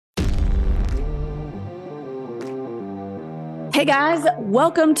Hey guys,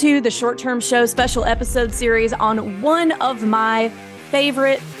 welcome to the Short Term Show special episode series on one of my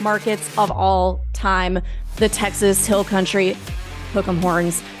favorite markets of all time, the Texas Hill Country, Hook 'em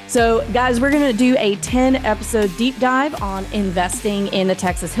Horns. So guys, we're going to do a 10 episode deep dive on investing in the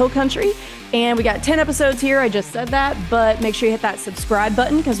Texas Hill Country. And we got 10 episodes here. I just said that, but make sure you hit that subscribe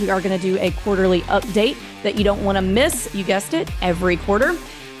button because we are going to do a quarterly update that you don't want to miss. You guessed it, every quarter.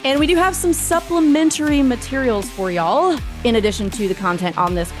 And we do have some supplementary materials for y'all, in addition to the content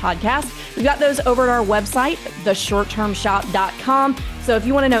on this podcast. We've got those over at our website, theshorttermshop.com. So if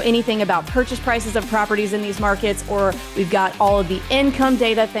you want to know anything about purchase prices of properties in these markets, or we've got all of the income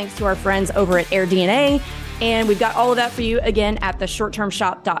data thanks to our friends over at AirDNA. And we've got all of that for you, again, at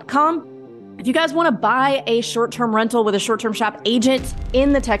theshorttermshop.com. If you guys want to buy a short-term rental with a short-term shop agent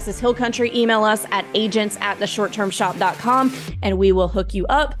in the Texas Hill Country, email us at agents@theshorttermshop.com and we will hook you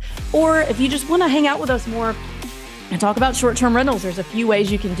up. Or if you just want to hang out with us more and talk about short-term rentals, there's a few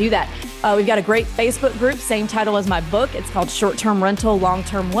ways you can do that. We've got a great Facebook group, same title as my book. It's called Short-Term Rental,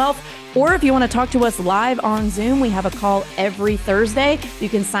 Long-Term Wealth. Or if you want to talk to us live on Zoom, we have a call every Thursday. You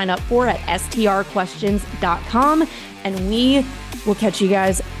can sign up for at strquestions.com, and we will catch you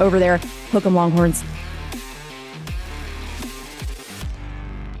guys over there. Hook 'em Longhorns.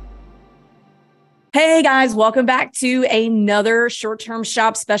 Hey guys, welcome back to another Short-Term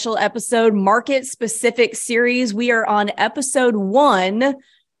Shop special episode, market specific series. We are on episode 1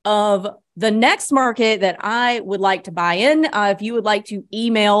 of the next market that I would like to buy in. If you would like to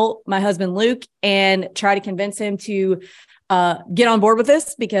email my husband, Luke, and try to convince him to get on board with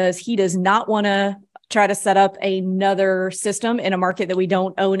this, because he does not want to try to set up another system in a market that we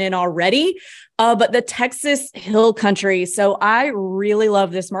don't own in already, but the Texas Hill Country. So I really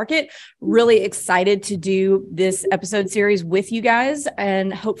love this market, really excited to do this episode series with you guys,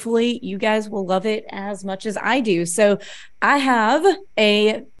 and hopefully you guys will love it as much as I do. So I have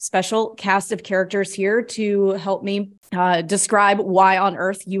a special cast of characters here to help me describe why on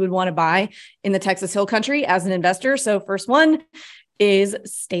earth you would want to buy in the Texas Hill Country as an investor. So first one is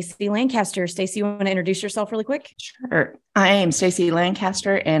Stacy Lancaster. Stacy, you want to introduce yourself really quick? Sure. I am Stacy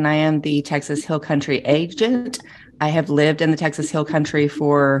Lancaster, and I am the Texas Hill Country agent. I have lived in the Texas Hill Country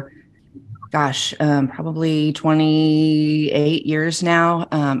for, probably 28 years now,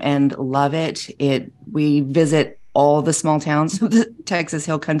 and love it. We visit all the small towns of the Texas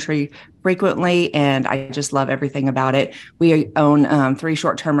Hill Country frequently, and I just love everything about it. We own 3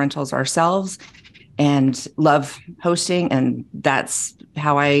 short-term rentals ourselves, and love hosting. And that's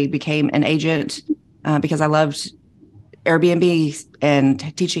how I became an agent, because I loved Airbnb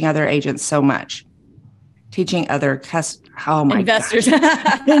and teaching other agents so much. Teaching other investors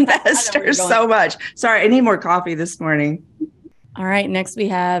investors so much. Sorry, I need more coffee this morning. All right, next we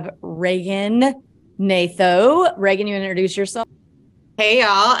have Reagan Natho. Reagan, you introduce yourself? Hey,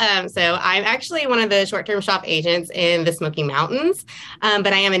 y'all. So I'm actually one of the short-term shop agents in the Smoky Mountains, but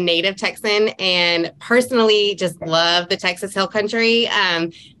I am a native Texan and personally just love the Texas Hill Country.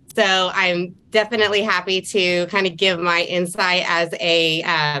 So I'm definitely happy to kind of give my insight as a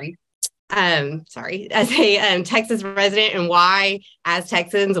Texas resident, and why, as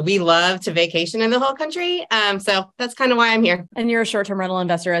Texans, we love to vacation in the whole country. So that's kind of why I'm here. And you're a short-term rental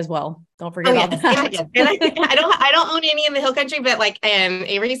investor as well. Don't forget about that. Yeah. And I don't own any in the Hill Country, but like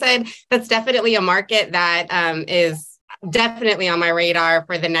Avery said, that's definitely a market that is definitely on my radar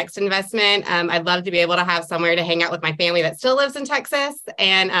for the next investment. I'd love to be able to have somewhere to hang out with my family that still lives in Texas,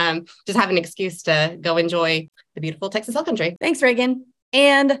 and just have an excuse to go enjoy the beautiful Texas Hill Country. Thanks, Reagan.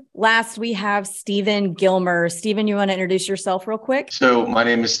 And last, we have Stephen Gilmer. Stephen, you want to introduce yourself real quick? So my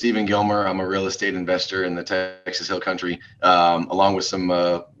name is Stephen Gilmer. I'm a real estate investor in the Texas Hill Country. Along with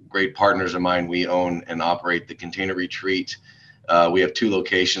some great partners of mine, we own and operate the Container Retreat. We have 2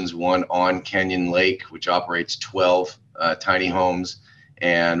 locations, one on Canyon Lake, which operates 12 tiny homes,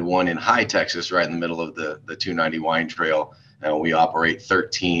 and one in High Texas, right in the middle of the 290 Wine Trail. We operate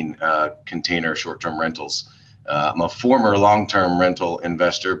 13 container short-term rentals. I'm a former long-term rental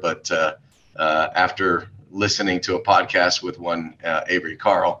investor, but after listening to a podcast with one Avery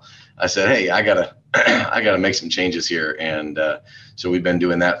Carl, I said, "Hey, I gotta make some changes here," and so we've been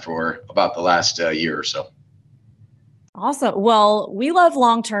doing that for about the last year or so. Awesome. Well, we love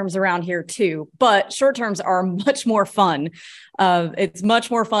long terms around here too, but short terms are much more fun. It's much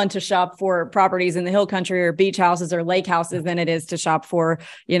more fun to shop for properties in the Hill Country or beach houses or lake houses than it is to shop for,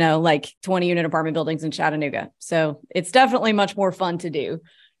 like 20 unit apartment buildings in Chattanooga. So it's definitely much more fun to do.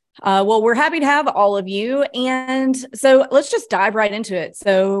 Well, we're happy to have all of you. And so let's just dive right into it.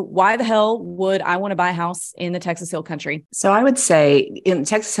 So why the hell would I want to buy a house in the Texas Hill Country? So I would say in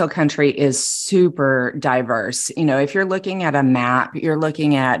Texas Hill Country is super diverse. If you're looking at a map, you're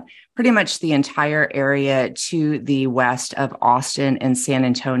looking at pretty much the entire area to the west of Austin and San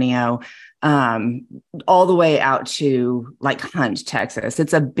Antonio, all the way out to like Hunt, Texas.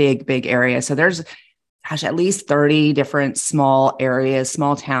 It's a big, big area. So there's at least 30 different small areas,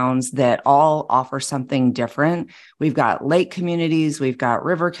 small towns that all offer something different. We've got lake communities, we've got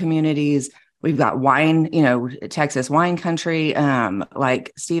river communities, we've got wine, Texas wine country.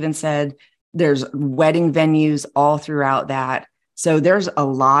 Like Steven said, there's wedding venues all throughout that. So there's a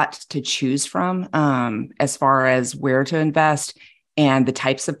lot to choose from as far as where to invest, and the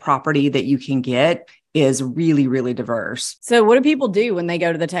types of property that you can get is really, really diverse. So what do people do when they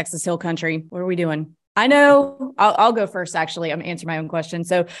go to the Texas Hill Country? What are we doing? I know I'll go first. Actually, I'm answering my own question.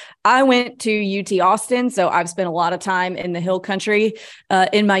 So I went to UT Austin. So I've spent a lot of time in the Hill Country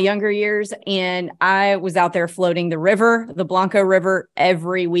in my younger years. And I was out there floating the river, the Blanco River,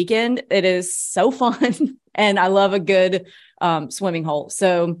 every weekend. It is so fun. And I love a good swimming hole.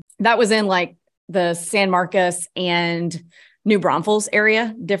 So that was in like the San Marcos and New Braunfels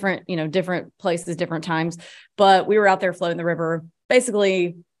area, different places, different times. But we were out there floating the river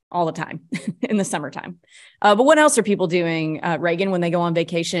basically all the time in the summertime. But what else are people doing, Reagan, when they go on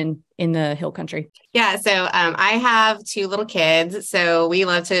vacation in the Hill Country? Yeah. So I have 2 little kids. So we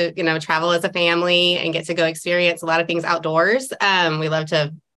love to, travel as a family and get to go experience a lot of things outdoors. We love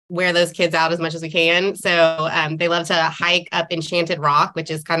to wear those kids out as much as we can. So they love to hike up Enchanted Rock, which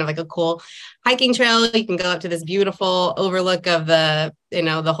is kind of like a cool hiking trail. You can go up to this beautiful overlook of the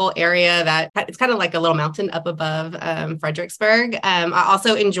whole area that it's kind of like a little mountain up above Fredericksburg. I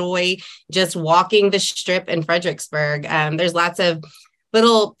also enjoy just walking the strip in Fredericksburg. There's lots of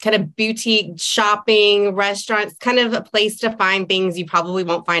little kind of boutique shopping restaurants, kind of a place to find things you probably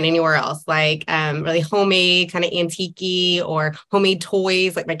won't find anywhere else, like really homemade, kind of antique-y or homemade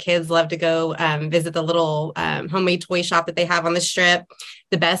toys. Like my kids love to go visit the little homemade toy shop that they have on the strip.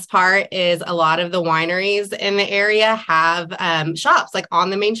 The best part is a lot of the wineries in the area have shops like on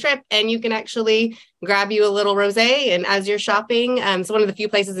the main strip, and you can actually grab you a little rosé and as you're shopping. So one of the few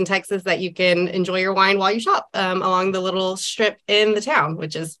places in Texas that you can enjoy your wine while you shop along the little strip in the town,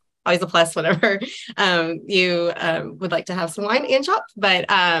 which is always a plus whenever you would like to have some wine and shop. But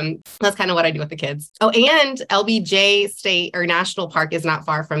that's kind of what I do with the kids. Oh, and LBJ State or National Park is not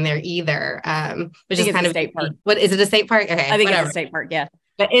far from there either, which is kind of a state park. What is it? A state park? Okay, I think it's a state park. Yeah.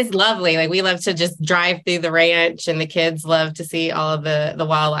 But it's lovely. Like we love to just drive through the ranch, and the kids love to see all of the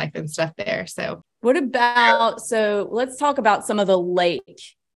wildlife and stuff there. So let's talk about some of the lake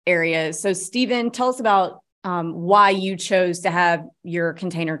areas. So Steven, tell us about why you chose to have your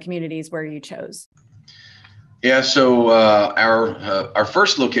container communities where you chose. Yeah, so our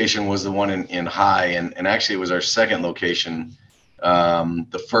first location was the one in High, and actually it was our second location.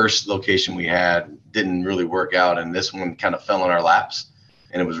 The first location we had didn't really work out, and this one kind of fell in our laps.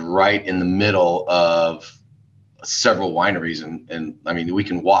 And it was right in the middle of several wineries. And I mean, you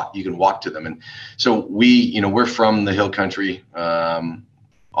can walk to them. And so we're from the Hill Country,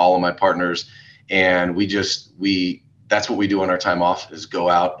 all of my partners. And that's what we do on our time off, is go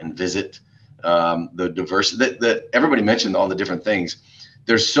out and visit the diversity that everybody mentioned, all the different things.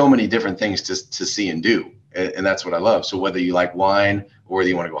 There's so many different things to see and do. And that's what I love. So whether you like wine, or whether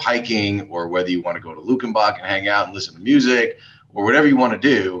you want to go hiking, or whether you want to go to Lukenbach and hang out and listen to music, or whatever you want to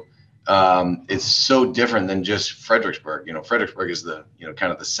do, it's so different than just Fredericksburg. Fredericksburg is the kind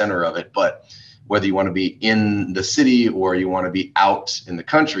of the center of it. But whether you want to be in the city or you want to be out in the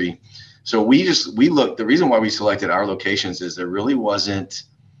country, so we looked. The reason why we selected our locations is there was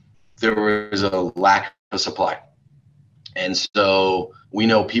a lack of supply, and so we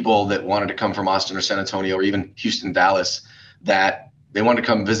know people that wanted to come from Austin or San Antonio or even Houston, Dallas, that they wanted to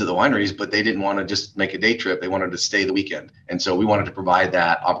come visit the wineries, but they didn't want to just make a day trip. They wanted to stay the weekend. And so we wanted to provide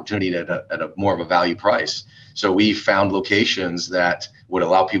that opportunity at a more of a value price. So we found locations that would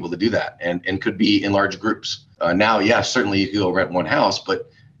allow people to do that and could be in large groups. Now, yeah, certainly you could go rent one house, but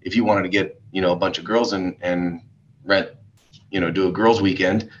if you wanted to get, a bunch of girls and rent, do a girls'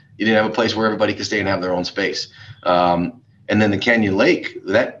 weekend, you didn't have a place where everybody could stay and have their own space. And then the Canyon Lake,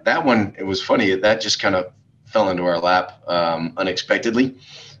 that one, it was funny. That just kind of fell into our lap unexpectedly.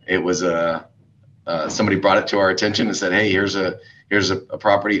 It was somebody brought it to our attention and said, "Hey, here's a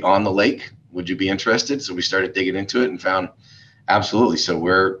property on the lake. Would you be interested?" So we started digging into it and found absolutely. So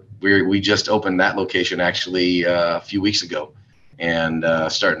we just opened that location actually a few weeks ago, and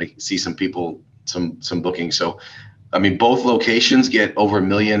starting to see some people, some bookings. So I mean, both locations get over 1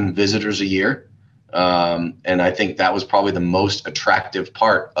 million visitors a year. And I think that was probably the most attractive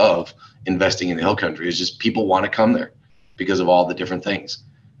part of investing in the Hill Country, is just people want to come there because of all the different things.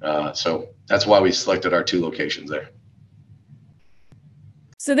 So that's why we selected our 2 locations there.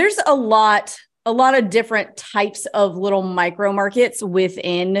 So there's a lot of different types of little micro markets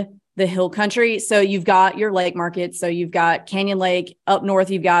within the Hill Country. So you've got your lake markets. So you've got Canyon Lake up north.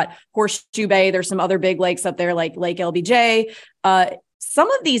 You've got Horseshoe Bay. There's some other big lakes up there like Lake LBJ. Some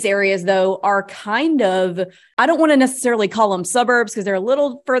of these areas, though, are kind of, I don't want to necessarily call them suburbs because they're a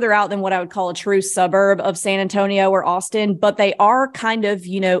little further out than what I would call a true suburb of San Antonio or Austin, but they are kind of,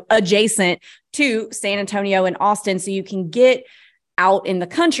 adjacent to San Antonio and Austin. So you can get out in the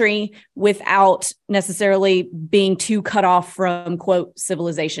country without necessarily being too cut off from, quote,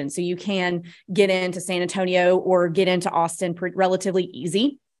 civilization. So you can get into San Antonio or get into Austin relatively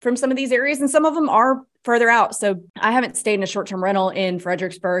easy from some of these areas. And some of them are further out. So I haven't stayed in a short-term rental in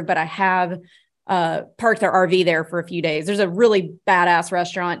Fredericksburg, but I have parked their RV there for a few days. There's a really badass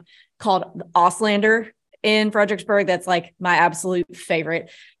restaurant called Auslander in Fredericksburg. That's like my absolute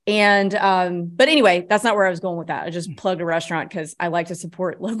favorite. And, but anyway, that's not where I was going with that. I just plugged a restaurant because I like to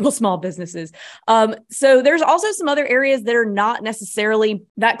support local small businesses. So there's also some other areas that are not necessarily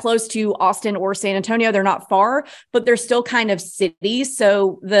that close to Austin or San Antonio. They're not far, but they're still kind of cities.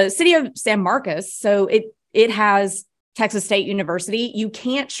 So the city of San Marcos, so it has Texas State University. You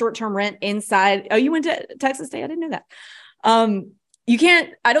can't short-term rent inside. Oh, you went to Texas State? I didn't know that. You can't,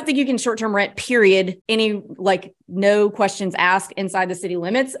 I don't think you can short-term rent, period, no questions asked inside the city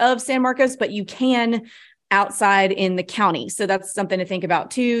limits of San Marcos, but you can outside in the county. So that's something to think about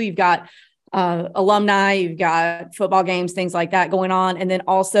too. You've got alumni, you've got football games, things like that going on. And then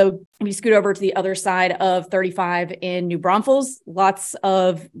also if you scoot over to the other side of 35 in New Braunfels, lots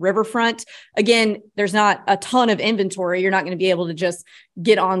of riverfront. Again, there's not a ton of inventory. You're not going to be able to just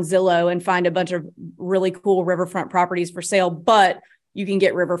get on Zillow and find a bunch of really cool riverfront properties for sale, but you can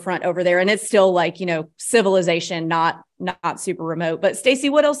get riverfront over there. And it's still civilization, not super remote. But Stacey,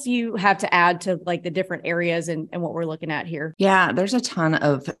 what else do you have to add to the different areas and what we're looking at here? Yeah, there's a ton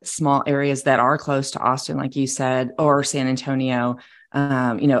of small areas that are close to Austin, like you said, or San Antonio.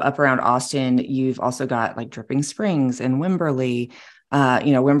 Up around Austin, you've also got Dripping Springs and Wimberley.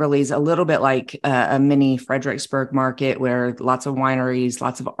 Wimberley's a little bit like a mini Fredericksburg market where lots of wineries,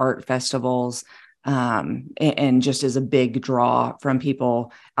 lots of art festivals, and just is a big draw from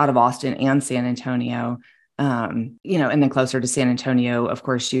people out of Austin and San Antonio. And then closer to San Antonio, of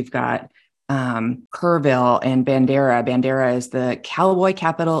course, you've got Kerrville and Bandera. Bandera is the cowboy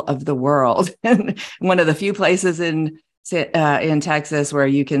capital of the world, and one of the few places in Texas where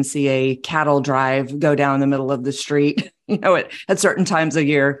you can see a cattle drive go down the middle of the street, at certain times of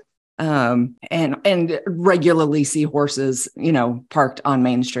year, and regularly see horses, parked on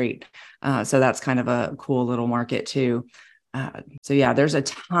Main Street. So that's kind of a cool little market too. So yeah, there's a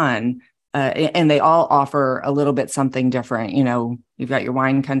ton, and they all offer a little bit something different. You've got your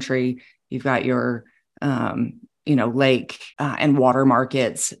wine country, you've got your, lake and water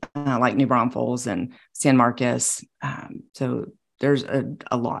markets like New Braunfels and San Marcos. So there's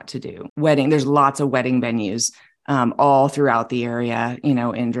a lot to do. There's lots of wedding venues all throughout the area,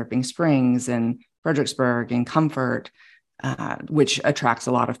 in Dripping Springs and Fredericksburg and Comfort. Which attracts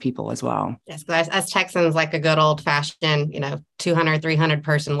a lot of people as well. Yes, as Texans, like a good old fashioned, 200, 300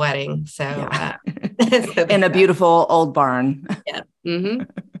 person wedding. So, yeah. In a beautiful old barn. Yeah.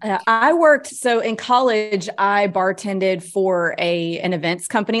 Mm-hmm. So in college, I bartended for an events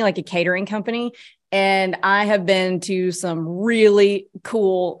company, like a catering company. And I have been to some really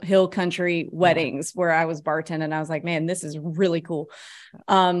cool hill country weddings where I was bartending. I was like, man, this is really cool.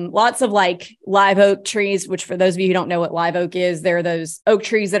 Lots of live oak trees, which for those of you who don't know what live oak is, they're those oak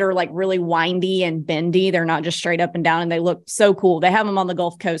trees that are really windy and bendy. They're not just straight up and down, and they look so cool. They have them on the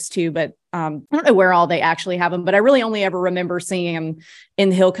Gulf Coast too, but I don't know where all they actually have them, but I really only ever remember seeing them in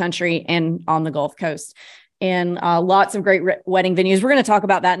the hill country and on the Gulf Coast. And lots of great wedding venues. We're going to talk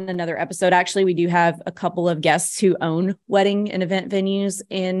about that in another episode. Actually, we do have a couple of guests who own wedding and event venues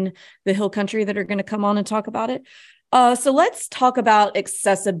in the hill country that are going to come on and talk about it. So let's talk about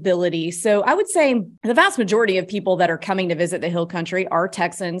accessibility. So I would say the vast majority of people that are coming to visit the hill country are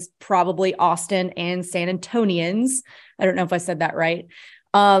Texans, probably Austin and San Antonians. I don't know if I said that right.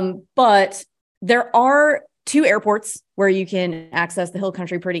 But there are 2 airports where you can access the hill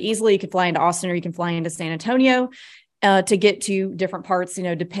country pretty easily. You can fly into Austin or you can fly into San Antonio to get to different parts,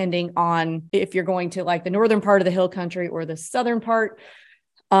 depending on if you're going to the northern part of the hill country or the southern part.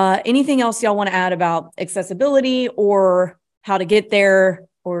 Anything else y'all want to add about accessibility or how to get there?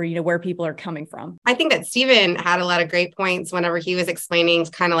 or, where people are coming from. I think that Stephen had a lot of great points whenever he was explaining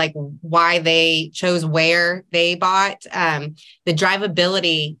kind of like why they chose where they bought. The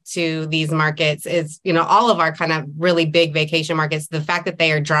drivability to these markets is, all of our kind of really big vacation markets, the fact that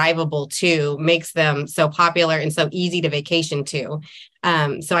they are drivable too makes them so popular and so easy to vacation to.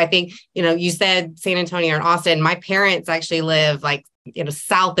 So I think, you said San Antonio and Austin. My parents actually live like,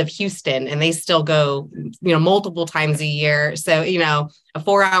 south of Houston, and they still go, multiple times a year. So, a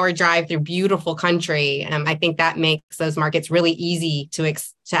 4-hour drive through beautiful country. I think that makes those markets really easy to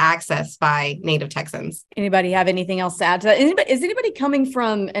access by native Texans. Anybody have anything else to add to that? Is anybody coming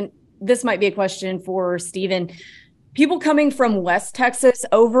from, and this might be a question for Stephen, people coming from West Texas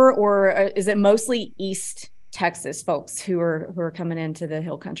over, or is it mostly East Texas folks who are coming into the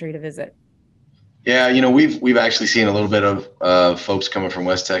Hill Country to visit? Yeah, we've actually seen a little bit of folks coming from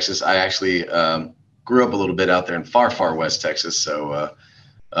West Texas. I actually grew up a little bit out there in far West Texas, so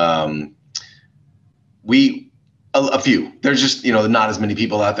a few. There's just not as many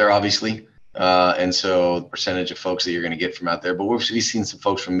people out there, obviously, and so the percentage of folks that you're going to get from out there. But we've seen some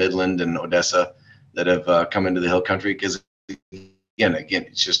folks from Midland and Odessa that have come into the Hill Country because again,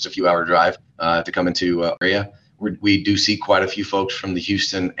 it's just a few-hour drive to come into area. We do see quite a few folks from the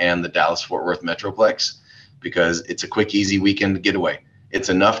Houston and the Dallas-Fort Worth Metroplex because it's a quick, easy weekend getaway. It's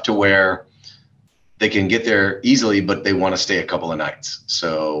enough to where they can get there easily, but they want to stay a couple of nights.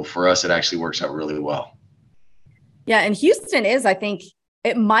 So for us, it actually works out really well. Yeah, and Houston is, I think,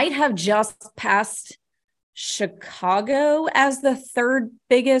 it might have just passed Chicago as the third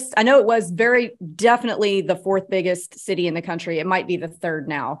biggest. I know it was very definitely the fourth biggest city in the country. It might be the third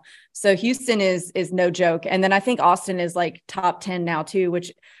now. So Houston is no joke. And then I think Austin is like top 10 now too,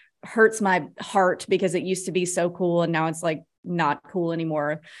 which hurts my heart because it used to be so cool. And now it's like not cool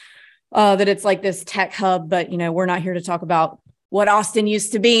anymore, that it's like this tech hub, but we're not here to talk about what Austin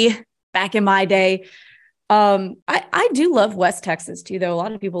used to be back in my day. I do love West Texas too, though. A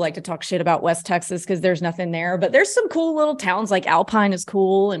lot of people like to talk shit about West Texas because there's nothing there, but there's some cool little towns like Alpine is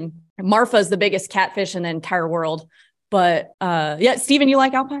cool. And Marfa is the biggest catfish in the entire world. But yeah, Stephen, you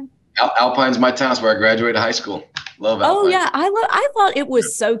like Alpine? Alpine's my town. It's where I graduated high school. Love Alpine. Oh yeah. I thought it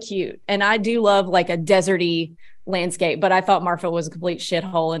was so cute. And I do love like a deserty landscape, but I thought Marfa was a complete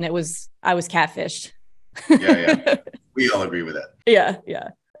shithole and I was catfished. Yeah. We all agree with that. Yeah.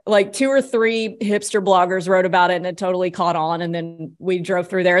 Like 2 or 3 hipster bloggers wrote about it and it totally caught on. And then we drove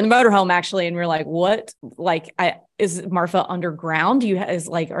through there in the motorhome actually. And we we're like, what? Like, is Marfa underground?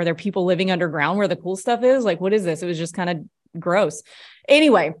 Are there people living underground where the cool stuff is? Like, what is this? It was just kind of gross.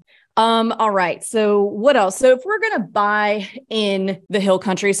 Anyway. All right. So what else? So if we're going to buy in the Hill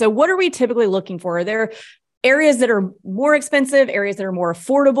Country, so what are we typically looking for? Are there areas that are more expensive, areas that are more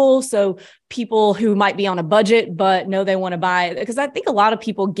affordable? So people who might be on a budget, but know they want to buy, because I think a lot of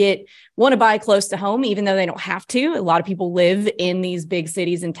people want to buy close to home, even though they don't have to. A lot of people live in these big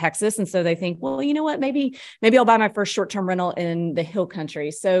cities in Texas. And so they think, well, you know what, maybe I'll buy my first short-term rental in the Hill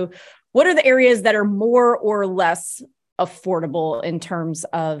Country. So what are the areas that are more or less affordable in terms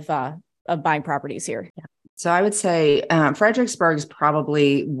of buying properties here? Yeah. So I would say Fredericksburg is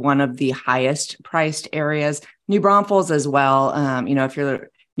probably one of the highest priced areas. New Braunfels as well. If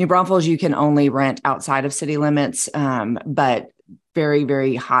you're New Braunfels, you can only rent outside of city limits, but very,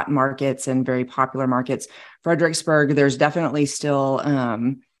 very hot markets and very popular markets. Fredericksburg, there's definitely still,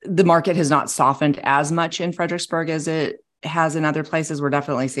 the market has not softened as much in Fredericksburg as it has in other places. We're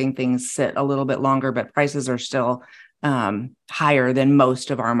definitely seeing things sit a little bit longer, but prices are still higher than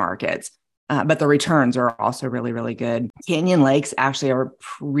most of our markets. But the returns are also really, really good. Canyon Lakes actually are a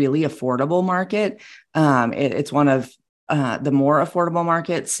really affordable market. It's one of the more affordable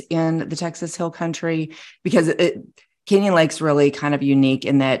markets in the Texas Hill Country because Canyon Lakes really kind of unique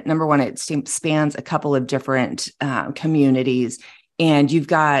in that, number one, it spans a couple of different communities. And you've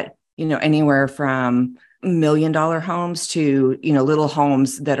got, anywhere from $1 million homes to, little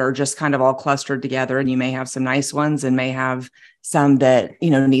homes that are just kind of all clustered together. And you may have some nice ones and may have some that,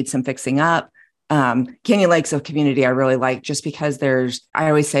 need some fixing up. Canyon Lake's a community I really like just because I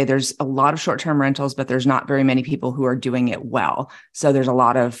always say there's a lot of short-term rentals, but there's not very many people who are doing it well. So there's a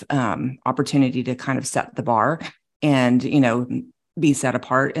lot of opportunity to kind of set the bar and, be set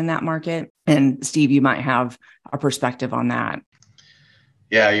apart in that market. And Steve, you might have a perspective on that.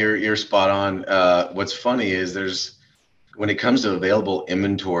 Yeah, you're spot on. What's funny is when it comes to available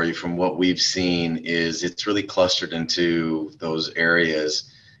inventory from what we've seen is it's really clustered into those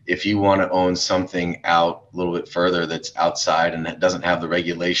areas. If you want to own something out a little bit further that's outside and that doesn't have the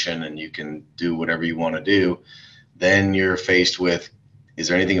regulation and you can do whatever you want to do, then you're faced with, is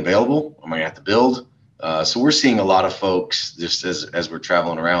there anything available? Am I going to have to build? So we're seeing a lot of folks just as we're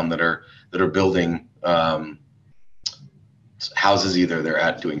traveling around that are building houses. Either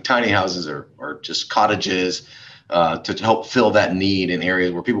they're doing tiny houses or just cottages to help fill that need in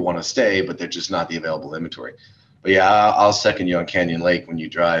areas where people want to stay, but they're just not the available inventory. But yeah, I'll second you on Canyon Lake. When you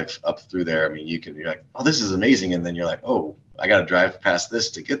drive up through there, I mean, you're like, oh, this is amazing, and then you're like, oh, I got to drive past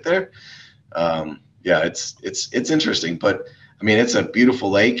this to get there. Yeah, it's interesting, but I mean, it's a beautiful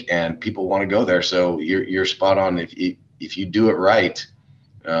lake, and people want to go there. So you're spot on. If you do it right,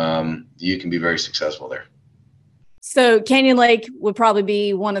 you can be very successful there. So Canyon Lake would probably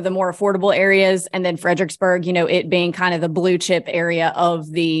be one of the more affordable areas, and then Fredericksburg, it being kind of the blue chip area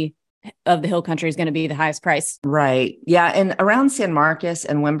of the hill country, is going to be the highest price. Right. Yeah. And around San Marcos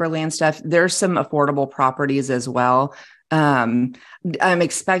and Wimberley and stuff, there's some affordable properties as well. I'm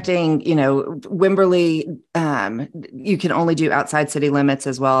expecting, Wimberley, you can only do outside city limits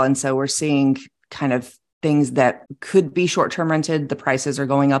as well. And so we're seeing kind of things that could be short-term rented. The prices are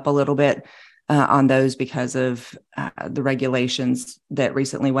going up a little bit on those because of the regulations that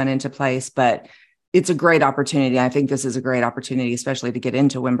recently went into place, but it's a great opportunity. I think this is a great opportunity, especially to get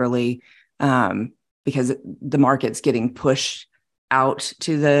into Wimberley, because the market's getting pushed out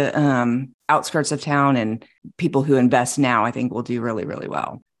to the outskirts of town, and people who invest now, I think, will do really, really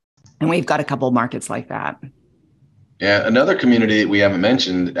well. And we've got a couple of markets like that. Yeah, another community we haven't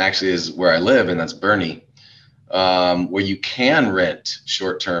mentioned actually is where I live, and that's Bernie, where you can rent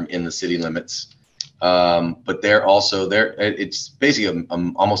short-term in the city limits. But they're also there. It's basically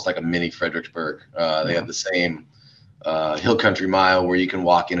almost like a mini Fredericksburg. They have the same hill country mile where you can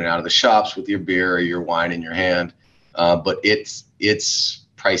walk in and out of the shops with your beer or your wine in your hand. But it's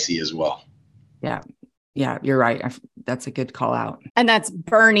pricey as well. Yeah, you're right. That's a good call out. And that's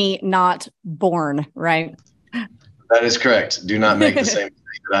Bernie, not Born, right? That is correct. Do not make the same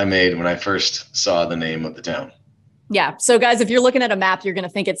mistake that I made when I first saw the name of the town. Yeah. So guys, if you're looking at a map, you're going to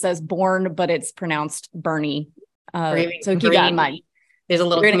think it says Born, but it's pronounced Bernie. So keep that in mind. There's a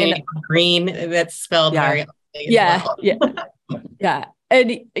little community called Green that's spelled very Yeah.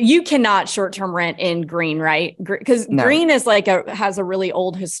 And you cannot short-term rent in Green, right? Because Green is has a really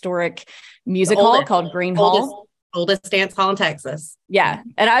old historic music hall called Green Hall. Oldest dance hall in Texas. Yeah.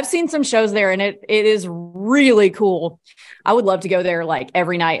 And I've seen some shows there, and it is really cool. I would love to go there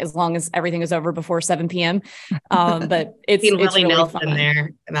every night, as long as everything is over before 7 p.m. But it's really Nelson fun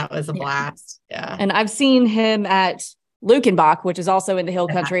there, and that was a blast. Yeah. And I've seen him at Lukenbach, which is also in the hill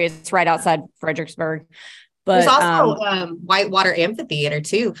country. It's right outside Fredericksburg. But there's also Whitewater Amphitheater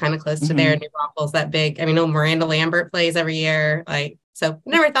too, kind of close to there in New Braunfels, that big. I mean, Miranda Lambert plays every year. So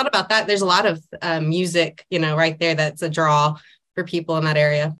never thought about that. There's a lot of music, right there. That's a draw for people in that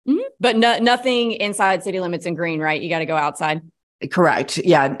area. Mm-hmm. But nothing inside city limits in Green, right? You got to go outside. Correct.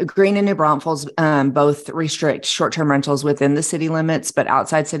 Yeah. Green and New Braunfels both restrict short-term rentals within the city limits, but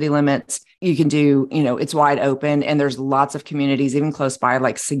outside city limits, you can do, it's wide open, and there's lots of communities even close by,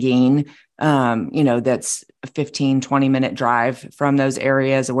 like Seguin, that's a 15, 20-minute drive from those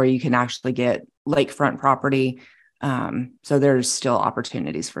areas where you can actually get lakefront property. So there's still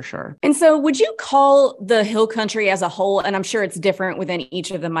opportunities for sure. And so would you call the hill country as a whole, and I'm sure it's different within each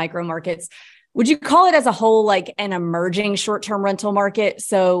of the micro markets, would you call it as a whole like an emerging short-term rental market?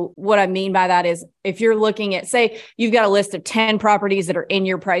 So what I mean by that is, if you're looking at, say, you've got a list of 10 properties that are in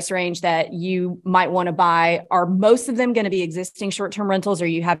your price range that you might want to buy, are most of them going to be existing short-term rentals, or are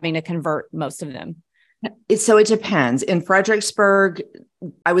you having to convert most of them? So it depends. In Fredericksburg,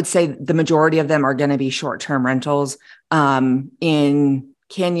 I would say the majority of them are going to be short-term rentals. In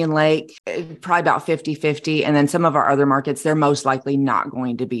Canyon Lake, probably about 50-50. And then some of our other markets, they're most likely not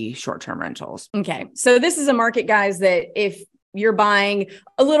going to be short-term rentals. Okay. So this is a market, guys, that if you're buying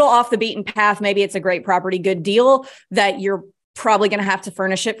a little off the beaten path, maybe it's a great property, good deal, that you're probably going to have to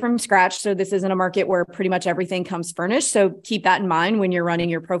furnish it from scratch. So this isn't a market where pretty much everything comes furnished. So keep that in mind when you're running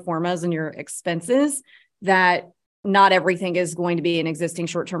your pro formas and your expenses, that not everything is going to be an existing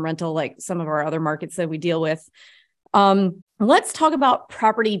short-term rental like some of our other markets that we deal with. Let's talk about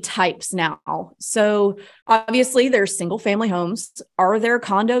property types now. So obviously there's single family homes. Are there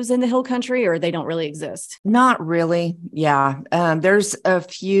condos in the hill country, or they don't really exist? Not really. Yeah. There's a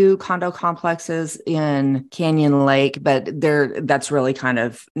few condo complexes in Canyon Lake, but that's really kind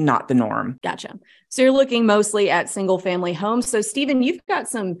of not the norm. Gotcha. So you're looking mostly at single family homes. So Stephen, you've got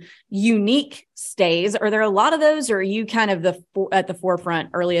some unique stays. Are there a lot of those, or are you kind of at the forefront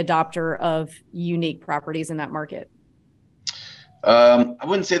early adopter of unique properties in that market? I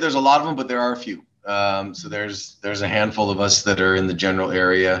wouldn't say there's a lot of them, but there are a few. So there's a handful of us that are in the general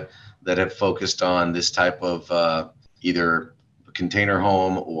area that have focused on this type of either a container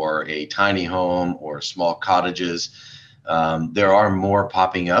home or a tiny home or small cottages. There are more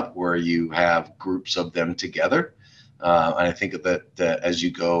popping up where you have groups of them together. And I think that as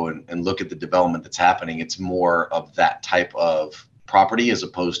you go and look at the development that's happening, it's more of that type of property as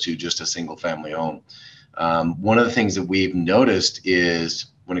opposed to just a single family home. One of the things that we've noticed is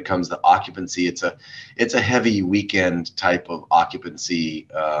when it comes to occupancy, it's a heavy weekend type of occupancy.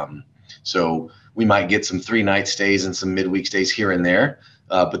 So we might get some 3-night stays and some midweek stays here and there,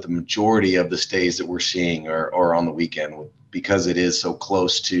 but the majority of the stays that we're seeing are on the weekend because it is so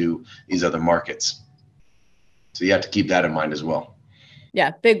close to these other markets. So you have to keep that in mind as well.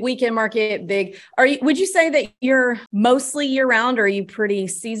 Yeah, big weekend market, big. Would you say that you're mostly year round, or are you pretty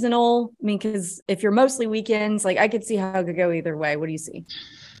seasonal? I mean, because if you're mostly weekends, like I could see how it could go either way. What do you see?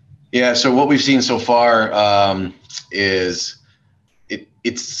 Yeah, so what we've seen so far is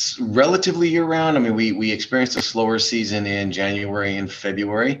it's relatively year round. I mean, we experienced a slower season in January and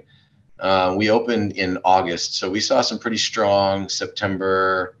February. We opened in August, so we saw some pretty strong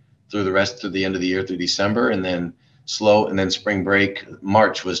September through the end of the year, through December, and then slow, and then spring break.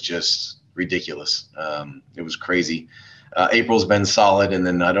 March was just ridiculous. It was crazy. April's been solid, and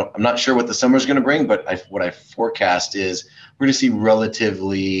then I'm not sure what the summer's going to bring, but what I forecast is we're going to see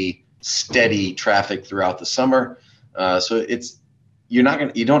relatively steady traffic throughout the summer. So you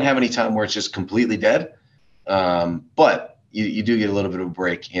don't have any time where it's just completely dead, but you do get a little bit of a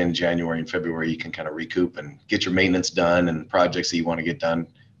break in January and February. You can kind of recoup and get your maintenance done and projects that you want to get done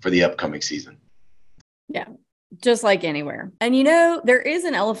for the upcoming season. Yeah, just like anywhere. And there is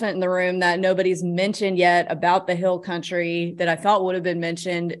an elephant in the room that nobody's mentioned yet about the Hill Country that I thought would have been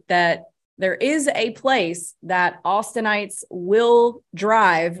mentioned, that there is a place that Austinites will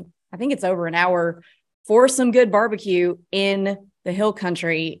drive, I think it's over an hour, for some good barbecue in the Hill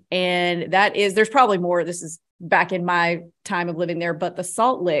Country. And that is, there's probably more. This is back in my time of living there, but the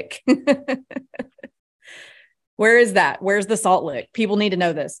Salt Lick. Where is that? Where's the Salt Lick? People need to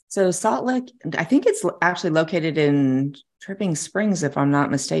know this. So Salt Lick, I think it's actually located in Dripping Springs, if I'm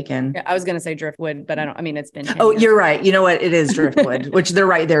not mistaken. Yeah, I was going to say Driftwood, but it's been 10 Oh, years. you're right. You know what? It is Driftwood, which they're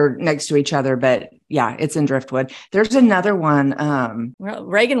right there next to each other. But yeah, it's in Driftwood. There's another one. Well,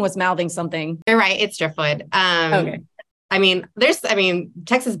 Reagan was mouthing something. You're right. It's Driftwood. Okay.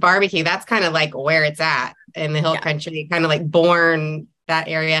 Texas barbecue, that's kind of like where it's at in the Hill Country, kind of like Bourne, that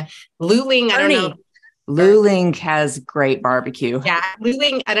area. Luling, I don't know. Luling has great barbecue. Yeah,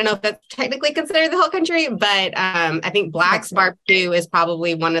 Luling, I don't know if that's technically considered the Hill Country, but I think Black's Barbecue is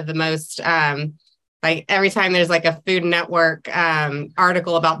probably one of the most, like every time there's like a Food Network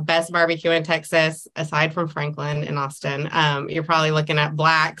article about best barbecue in Texas, aside from Franklin and Austin, you're probably looking at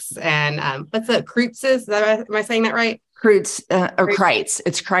Black's and what's it, Krutz's? Am I saying that right? Kreutz, or Kreitz.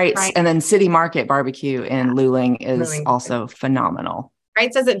 It's Kreitz. Right. And then City Market Barbecue in Luling is also phenomenal.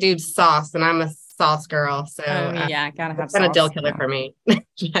 Kreitz doesn't do sauce, and I'm a sauce girl, so gotta have sauce. Kind of deal killer for me.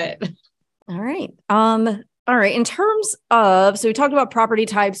 But all right. All right. In terms of, so we talked about property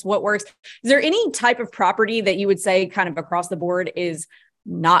types, what works. Is there any type of property that you would say kind of across the board is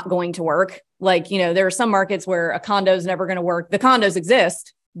not going to work? Like, there are some markets where a condo is never going to work. The condos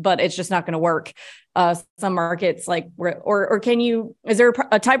exist, but it's just not going to work. Some markets like is there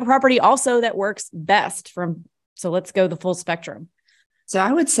a type of property also that works best so let's go the full spectrum. So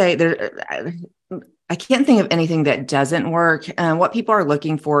I would say I can't think of anything that doesn't work. What people are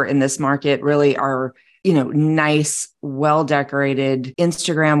looking for in this market really are, nice, well-decorated,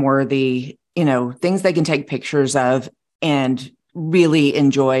 Instagram-worthy, things they can take pictures of and really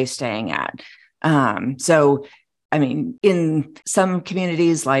enjoy staying at. So, I mean, in some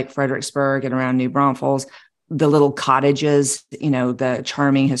communities like Fredericksburg and around New Braunfels, the little cottages, the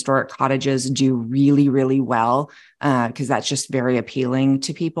charming historic cottages do really, really well because that's just very appealing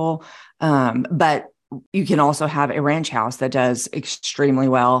to people. But you can also have a ranch house that does extremely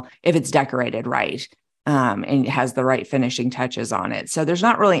well if it's decorated right and has the right finishing touches on it. So there's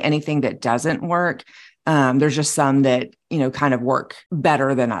not really anything that doesn't work. There's just some that, kind of work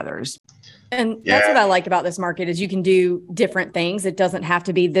better than others. And that's what I like about this market is you can do different things. It doesn't have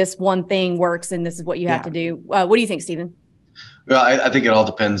to be this one thing works and this is what you have to do. What do you think, Stephen? Well, I think it all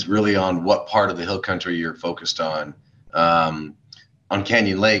depends really on what part of the Hill Country you're focused on. On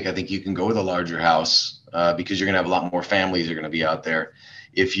Canyon Lake, I think you can go with a larger house because you're going to have a lot more families are going to be out there.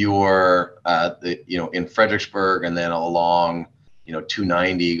 If you're, in Fredericksburg and then along,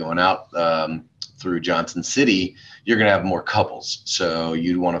 290 going out through Johnson City, you're going to have more couples. So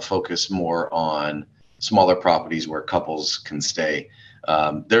you'd want to focus more on smaller properties where couples can stay.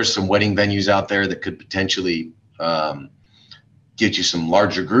 There's some wedding venues out there that could potentially get you some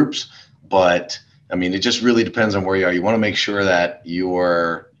larger groups, but I mean, it just really depends on where you are. You want to make sure that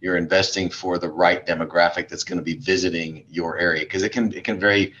you're investing for the right demographic that's going to be visiting your area, because it can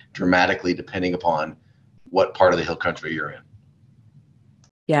vary dramatically depending upon what part of the hill country you're in.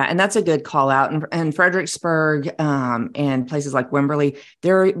 Yeah, and that's a good call out. And Fredericksburg and places like Wimberley,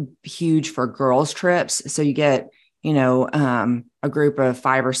 they're huge for girls' trips. So you get, a group of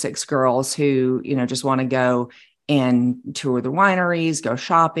 5 or 6 girls who, just want to go and tour the wineries, go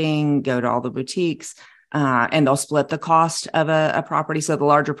shopping, go to all the boutiques, and they'll split the cost of a property. So the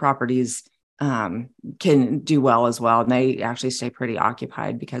larger properties can do well as well. And they actually stay pretty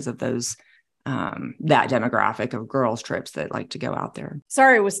occupied because of those that demographic of girls trips that like to go out there.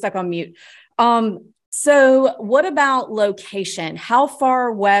 Sorry, I was stuck on mute. So what about location? How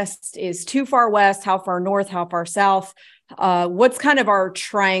far west is too far west? How far north? How far south? What's kind of our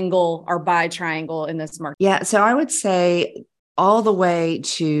triangle, our bi-triangle in this market? Yeah, so I would say all the way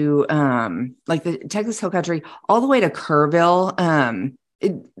to like the Texas Hill Country, all the way to Kerrville.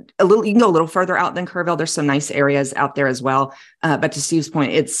 You can go a little further out than Kerrville. There's some nice areas out there as well. But to Steve's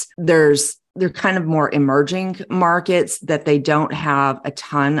point, they're kind of more emerging markets that they don't have a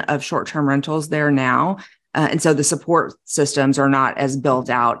ton of short-term rentals there now. And so the support systems are not as built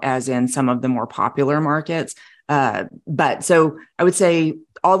out as in some of the more popular markets. But so I would say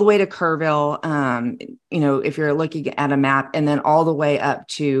all the way to Kerrville, if you're looking at a map, and then all the way up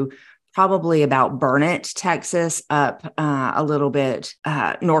to probably about Burnet, Texas, up a little bit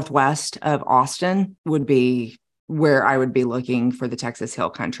northwest of Austin would be where I would be looking for the Texas Hill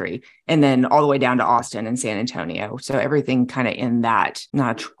Country, and then all the way down to Austin and San Antonio. So everything kind of in that,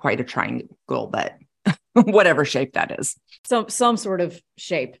 not quite a triangle, but whatever shape that is. So some sort of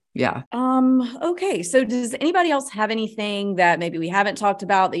shape. Yeah. Okay. So does anybody else have anything that maybe we haven't talked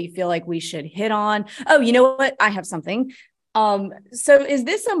about that you feel like we should hit on? Oh, you know what? I have something. So is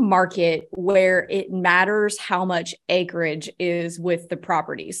this a market where it matters how much acreage is with the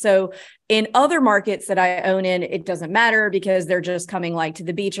property? So in other markets that I own in, it doesn't matter because they're just coming like to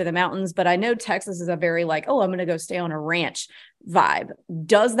the beach or the mountains. But I know Texas is a very like, oh, I'm going to go stay on a ranch vibe.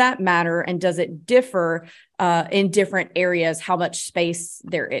 Does that matter? And does it differ in different areas, how much space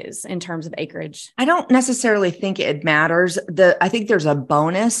there is in terms of acreage? I don't necessarily think it matters. I think there's a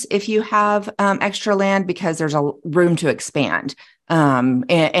bonus if you have extra land because there's a room to expand.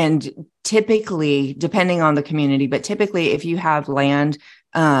 And typically, depending on the community, but typically if you have land,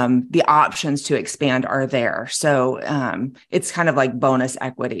 the options to expand are there. So it's kind of like bonus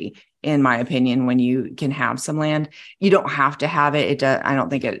equity, in my opinion, when you can have some land. You don't have to have it. I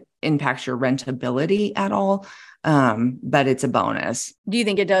don't think it impacts your rentability at all, but it's a bonus. Do you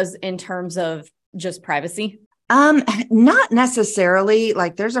think it does in terms of just privacy? Not necessarily.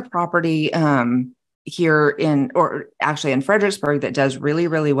 Like there's a property here or actually in Fredericksburg that does really,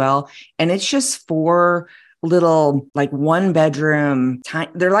 really well. And it's just 4 little like 1-bedroom,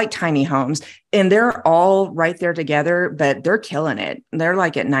 they're like tiny homes, and they're all right there together, but they're killing it. They're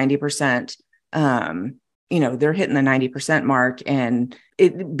like at 90%, they're hitting the 90% mark, and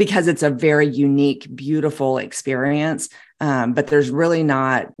because it's a very unique, beautiful experience. But they're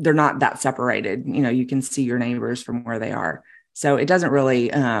not that separated. You can see your neighbors from where they are. So it doesn't really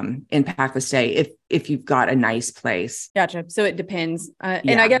impact the stay if you've got a nice place. Gotcha. So it depends.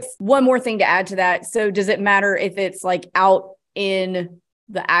 And I guess one more thing to add to that. So does it matter if it's like out in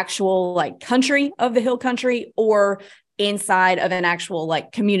the actual like country of the hill country or inside of an actual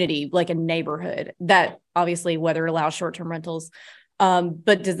like community, like a neighborhood? That obviously whether it allows short-term rentals.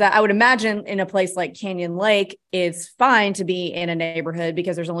 But I would imagine in a place like Canyon Lake, it's fine to be in a neighborhood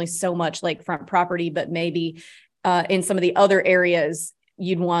because there's only so much lakefront property, but maybe in some of the other areas,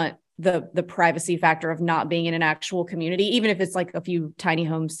 you'd want the privacy factor of not being in an actual community, even if it's like a few tiny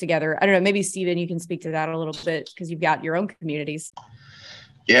homes together. I don't know, maybe Steven, you can speak to that a little bit because you've got your own communities.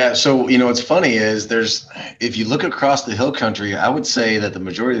 Yeah. So, what's funny is if you look across the hill country, I would say that the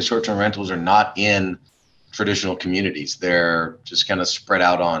majority of the short-term rentals are not in traditional communities. They're just kind of spread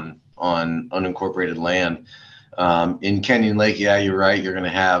out on unincorporated land. In Canyon Lake, yeah, you're right. You're going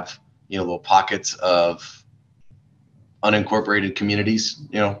to have, little pockets of unincorporated communities,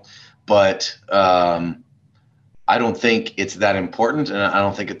 but I don't think it's that important, and I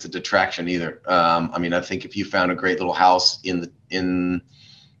don't think it's a detraction either. I think if you found a great little house in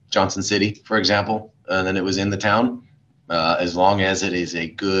Johnson City, for example, and then it was in the town, as long as it is a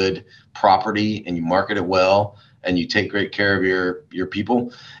good property and you market it well and you take great care of your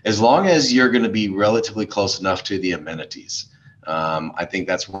people, as long as you're going to be relatively close enough to the amenities. I think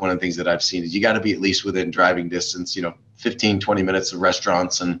that's one of the things that I've seen is you got to be at least within driving distance, 15, 20 minutes of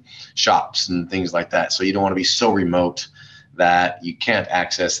restaurants and shops and things like that. So you don't want to be so remote that you can't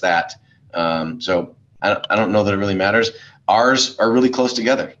access that So I don't know that it really matters. Ours are really close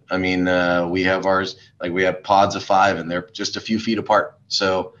together. I mean, we have ours, like we have pods of 5 and they're just a few feet apart.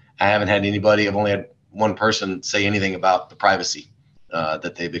 So I haven't had anybody, I've only had one person say anything about the privacy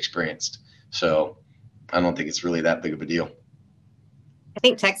that they've experienced. So I don't think it's really that big of a deal. I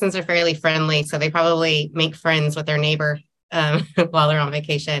think Texans are fairly friendly, so they probably make friends with their neighbor while they're on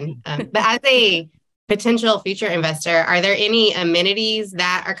vacation. But as a potential future investor, are there any amenities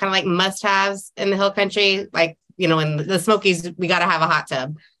that are kind of like must-haves in the Hill Country? Like, in the Smokies, we got to have a hot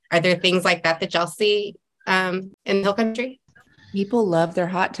tub. Are there things like that y'all see in the Hill Country? People love their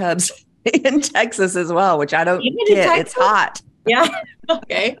hot tubs in Texas as well, which I don't Even in get. Texas? It's hot. Yeah.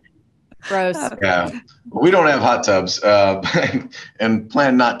 Okay. Gross. Yeah, we don't have hot tubs and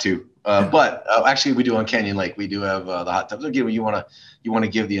plan not to. But actually, we do on Canyon Lake. We do have the hot tubs. Again, you want to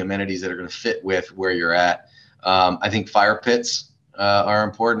give the amenities that are going to fit with where you're at. I think fire pits are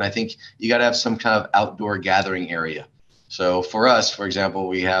important. I think you got to have some kind of outdoor gathering area. So for us, for example,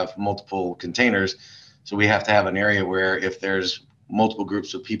 we have multiple containers. So we have to have an area where if there's multiple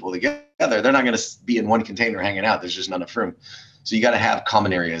groups of people together, they're not going to be in one container hanging out. There's just not enough room. So you got to have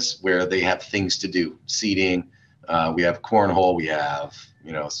common areas where they have things to do, seating. We have cornhole. We have,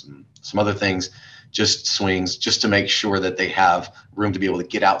 some other things, just swings, just to make sure that they have room to be able to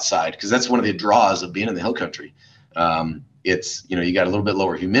get outside. Because that's one of the draws of being in the Hill Country. It's, you got a little bit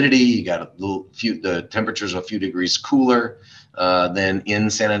lower humidity. You got the temperatures a few degrees cooler than in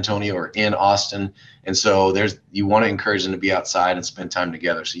San Antonio or in Austin. And so you want to encourage them to be outside and spend time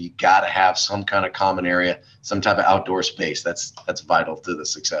together. So you got to have some kind of common area, some type of outdoor space. That's vital to the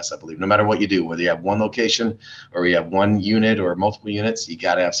success, I believe. No matter what you do, whether you have one location or you have one unit or multiple units, you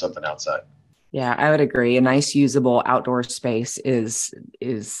got to have something outside. Yeah, I would agree. A nice usable outdoor space is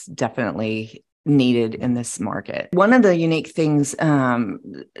definitely needed in this market. One of the unique things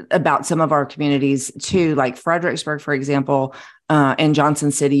about some of our communities too, like Fredericksburg, for example, and Johnson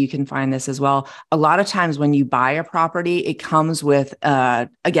City, you can find this as well. A lot of times when you buy a property, it comes with a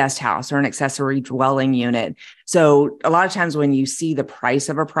guest house or an accessory dwelling unit. So a lot of times when you see the price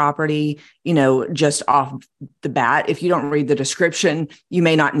of a property, just off the bat, if you don't read the description, you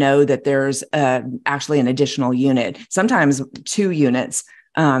may not know that there's actually an additional unit, sometimes 2 units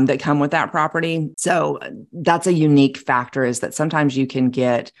that come with that property. So that's a unique factor, is that sometimes you can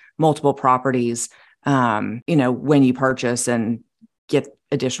get multiple properties, when you purchase and get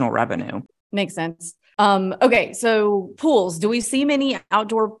additional revenue. Makes sense. Okay. So pools, do we see many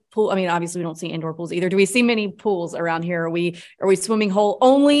outdoor pool? I mean, obviously we don't see indoor pools either. Do we see many pools around here? Are we swimming hole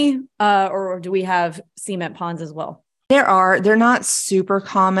only, or do we have cement ponds as well? They're not super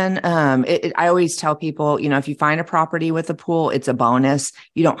common. I always tell people, if you find a property with a pool, it's a bonus.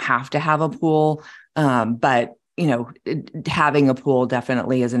 You don't have to have a pool. But having a pool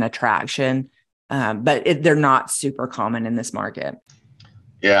definitely is an attraction. But they're not super common in this market.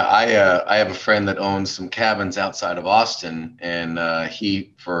 Yeah, I have a friend that owns some cabins outside of Austin, and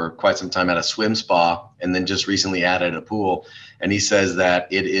he for quite some time had a swim spa, and then just recently added a pool. And he says that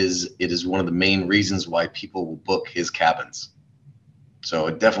it is one of the main reasons why people will book his cabins. So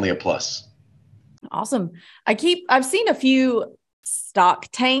definitely a plus. Awesome. I've seen a few stock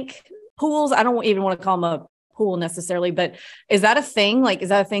tank pools. I don't even want to call them a pool necessarily, but is that a thing? Like, is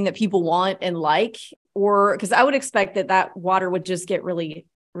that a thing that people want and like? Or because I would expect that water would just get really,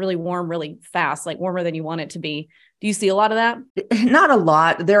 really warm really fast, like warmer than you want it to be. Do you see a lot of that? Not a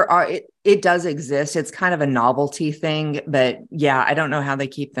lot. It does exist. It's kind of a novelty thing, but yeah, I don't know how they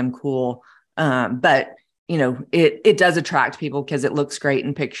keep them cool. But it does attract people because it looks great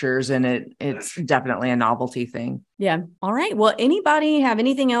in pictures, and it's definitely a novelty thing. Yeah. All right. Well, anybody have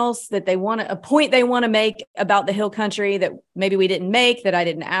anything else that a point they want to make about the Hill Country that maybe we didn't make, that I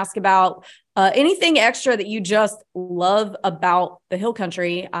didn't ask about? Anything extra that you just love about the Hill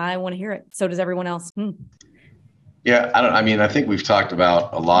Country? I want to hear it. So does everyone else. Yeah, I think we've talked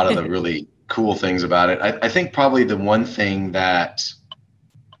about a lot of the really cool things about it. I think probably the one thing that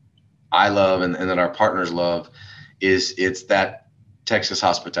I love and that our partners love is it's that Texas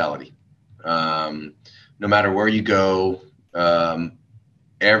hospitality. No matter where you go,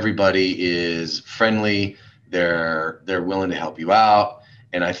 everybody is friendly. They're willing to help you out.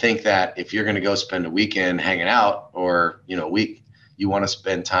 And I think that if you're going to go spend a weekend hanging out, or a week, you want to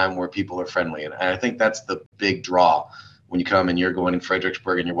spend time where people are friendly. And I think that's the big draw when you come and you're going in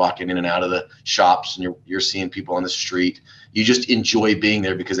Fredericksburg and you're walking in and out of the shops and you're seeing people on the street. You just enjoy being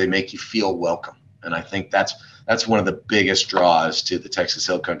there because they make you feel welcome. And I think that's one of the biggest draws to the Texas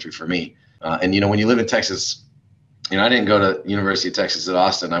Hill Country for me. And when you live in Texas, I didn't go to University of Texas at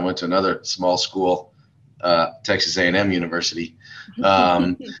Austin. I went to another small school, Texas A&M University.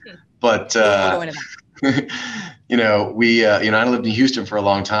 But We're going to that. I lived in Houston for a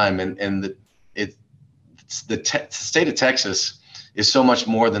long time, and the state of Texas is so much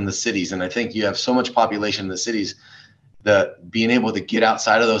more than the cities. And I think you have so much population in the cities that being able to get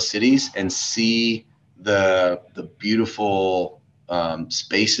outside of those cities and see the beautiful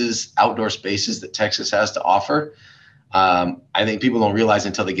spaces, outdoor spaces that Texas has to offer. I think people don't realize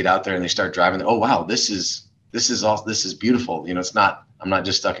until they get out there and they start driving. Oh, wow, this is beautiful. I'm not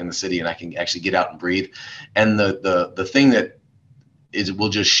just stuck in the city, and I can actually get out and breathe. And the thing that will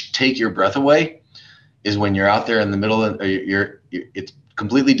just take your breath away is when you're out there in the middle of it's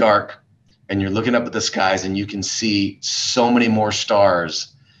completely dark and you're looking up at the skies and you can see so many more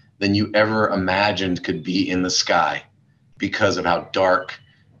stars than you ever imagined could be in the sky because of how dark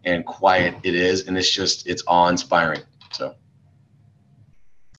and quiet it is. And it's awe-inspiring. So.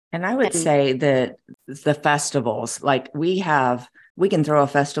 And I would say that the festivals, like we can throw a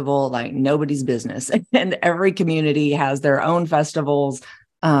festival like nobody's business, and every community has their own festivals,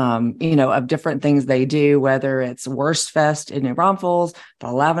 of different things they do, whether it's Worst Fest in New Braunfels,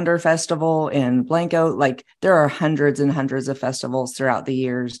 the Lavender Festival in Blanco. Like there are hundreds and hundreds of festivals throughout the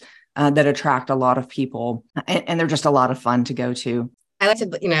years that attract a lot of people, and they're just a lot of fun to go to. I like to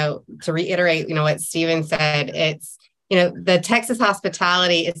reiterate, what Steven said. It's, the Texas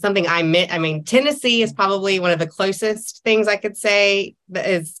hospitality is something I miss. I mean, Tennessee is probably one of the closest things I could say that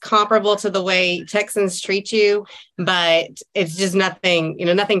is comparable to the way Texans treat you, but it's just nothing,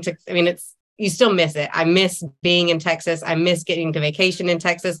 you still miss it. I miss being in Texas. I miss getting to vacation in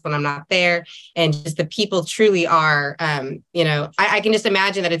Texas when I'm not there. And just the people truly are, I can just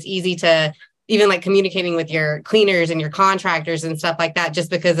imagine that it's easy to even like communicating with your cleaners and your contractors and stuff like that, just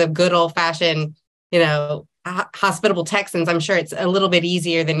because of good old fashioned, hospitable Texans. I'm sure it's a little bit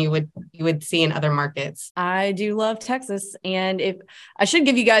easier than you would see in other markets. I do love Texas. And if I should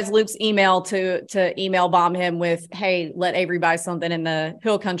give you guys Luke's email to email bomb him with, hey, let Avery buy something in the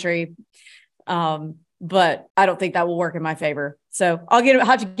Hill Country. But I don't think that will work in my favor. So I'll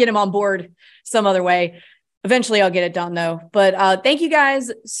have to get him on board some other way. Eventually I'll get it done though. But thank you guys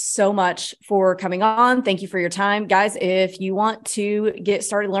so much for coming on. Thank you for your time. Guys, if you want to get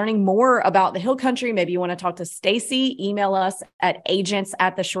started learning more about the Hill Country, maybe you want to talk to Stacy, email us at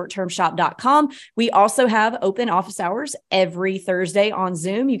agents@theshorttermshop.com. We also have open office hours every Thursday on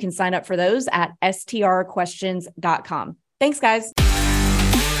Zoom. You can sign up for those at strquestions.com. Thanks, guys.